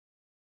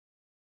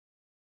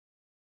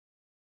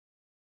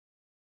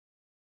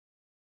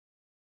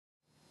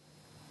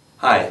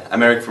Hi,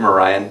 I'm Eric from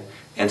Orion,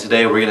 and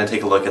today we're going to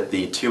take a look at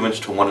the 2"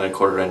 to 1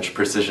 1/4 inch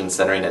precision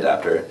centering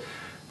adapter.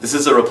 This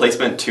is a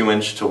replacement 2"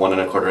 to 1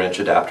 1/4 inch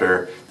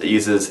adapter that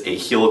uses a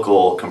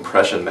helical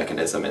compression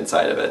mechanism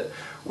inside of it,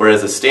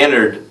 whereas a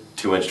standard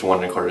 2" to 1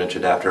 1/4 inch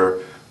adapter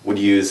would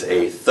use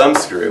a thumb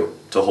screw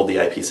to hold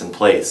the eyepiece in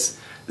place.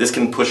 This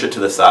can push it to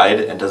the side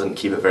and doesn't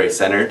keep it very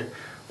centered,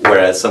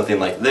 whereas something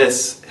like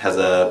this has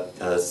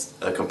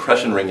a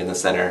compression ring in the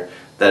center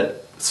that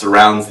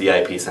surrounds the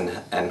eyepiece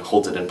and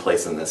holds it in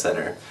place in the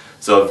center.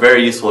 So a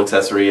very useful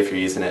accessory if you're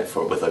using it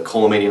with a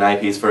collimating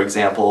eyepiece, for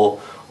example,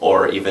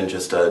 or even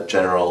just a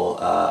general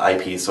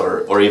eyepiece,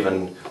 or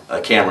even a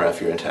camera if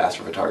you're into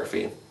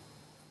astrophotography.